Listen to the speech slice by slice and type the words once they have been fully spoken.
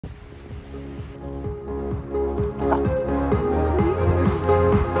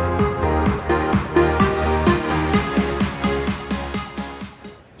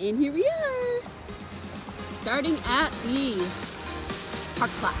And here we are, starting at the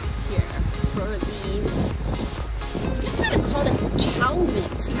Parkplatz here for the, I guess we're gonna call this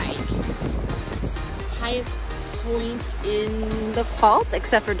Kalmit hike. It's the highest point in the Pfalz,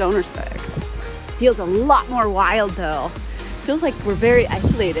 except for Donnersberg. Feels a lot more wild though. Feels like we're very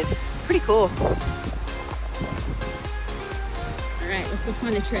isolated. It's pretty cool. All right, let's go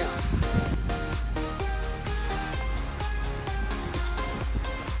find the trail.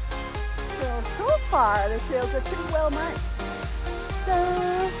 So far, the trails are pretty well marked.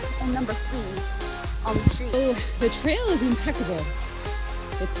 And number 3s on the tree. Oh, the trail is impeccable.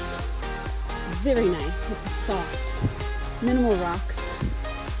 It's very nice. It's soft, minimal rocks,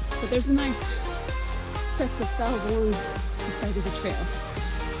 but there's a nice sets of fells along the side of the trail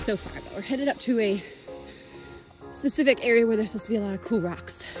so far. But we're headed up to a specific area where there's supposed to be a lot of cool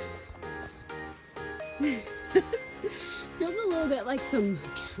rocks. Feels a little bit like some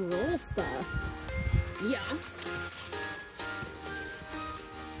troll stuff. Yeah.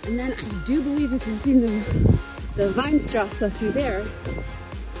 And then I do believe you can see the Weinstrasse through there.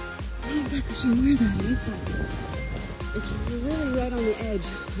 I'm not exactly sure where that is, but it's really right on the edge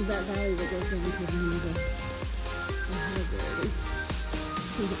of that valley that goes down to the highway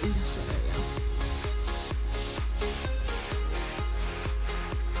to the industrial area.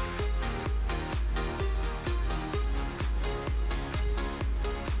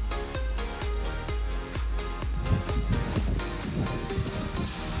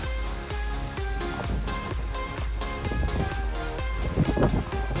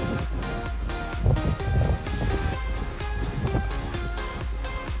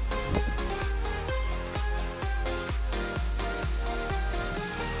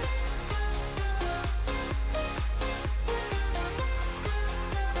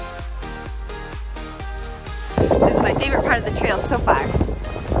 This is my favorite part of the trail so far.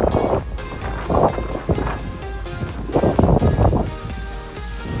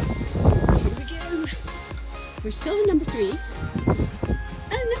 Here we go. We're still in number 3. And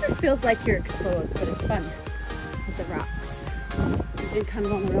it never feels like you're exposed, but it's fun with the rocks. We've been kind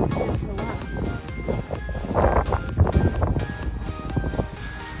of on the rocks now for a while.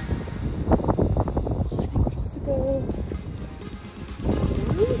 I think we're supposed to go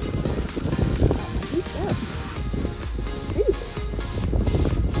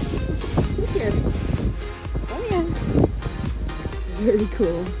very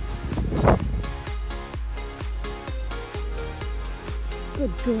cool.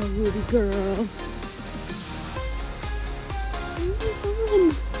 Good girl, Ruby girl.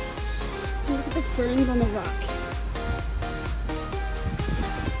 Look at the ferns on the rock.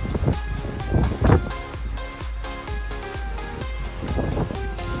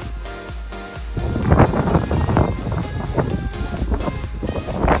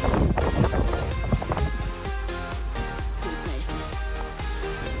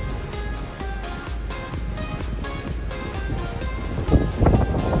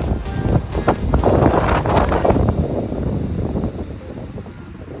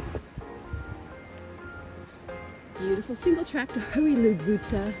 Beautiful single track to Houches.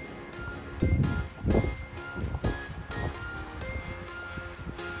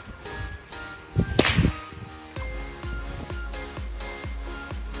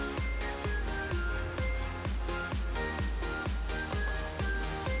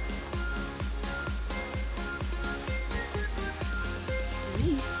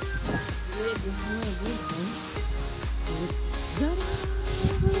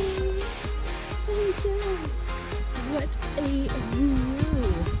 What a view!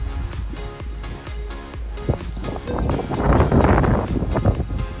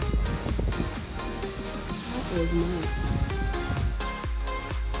 That was nice.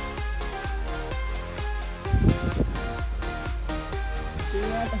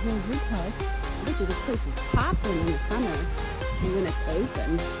 We're at the whole roof house. I bet you this place is popping in the summer. And when it's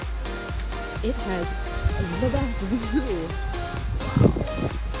open, it has the best view.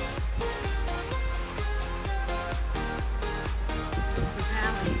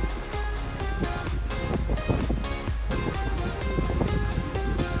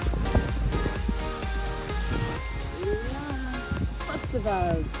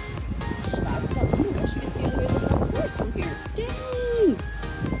 Of Schwarzwald. Oh my gosh, you can see all the way to the Black Forest from here. Dang!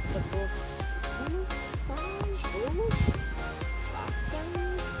 The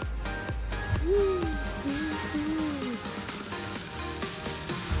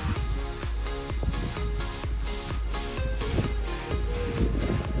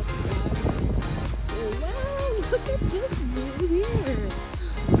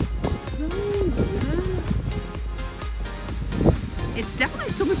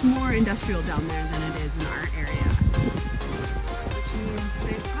more industrial down there than it is in our area. Which means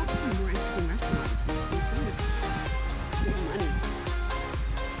there's probably more interesting restaurants and food. Big money.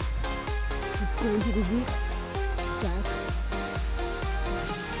 Let's go into the deep, dark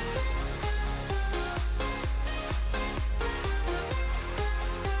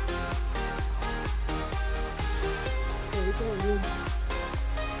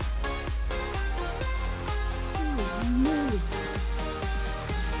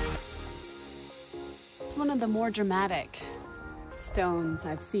one of the more dramatic stones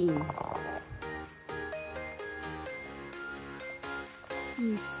I've seen.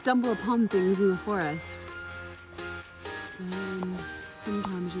 You stumble upon things in the forest, and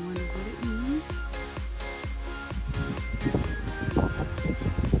sometimes you wonder what it means.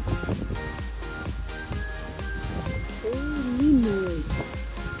 Holy moly.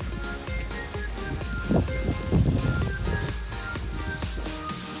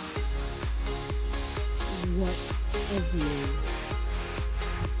 What a view.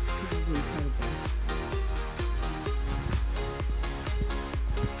 This is incredible.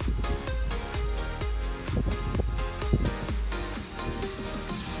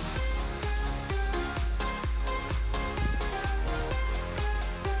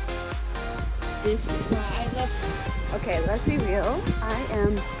 This is why I love it. Okay, let's be real. I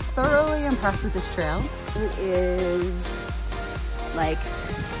am thoroughly impressed with this trail. It is like,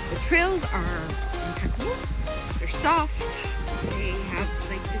 the trails are impeccable. They're soft. They have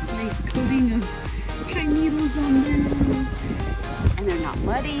like this nice coating of pine needles on them. And they're not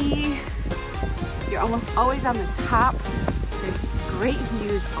muddy. You're almost always on the top. There's great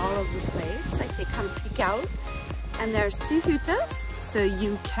views all over the place. Like they kind of peek out. And there's 2 Houches, so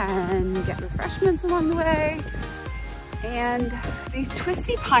you can get refreshments along the way. And these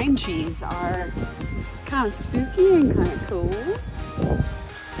twisty pine trees are kind of spooky and kind of cool.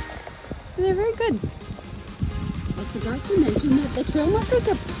 They're very good. I forgot to mention that the trail markers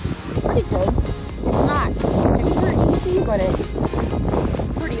are pretty good. It's not super easy, but it's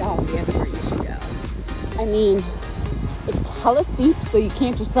pretty obvious where you should go. I mean, it's hella steep, so you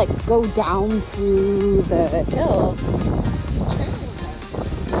can't just like go down through the hill. These trails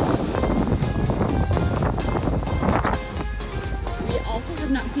are. We also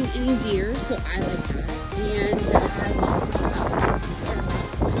have not seen any deer, so I like that. And lots of flowers or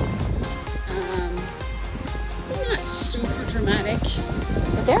rocks. They're not super dramatic,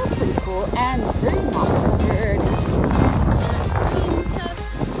 but they're pretty cool and very moss covered and coffee and stuff.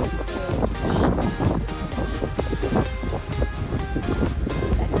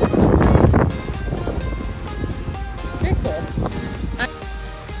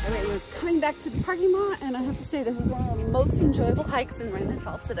 Back to the parking lot, and I have to say this is one of the most enjoyable hikes in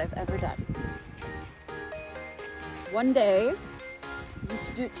Rhineland-Palatinate that I've ever done. One day, we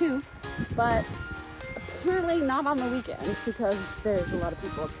should do it too, but apparently not on the weekend because there's a lot of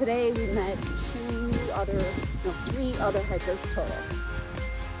people. Today we met 3 other hikers total.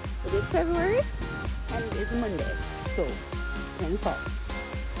 It is February, and it is a Monday, so grain of salt.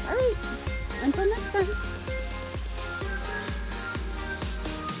 All right, until next time.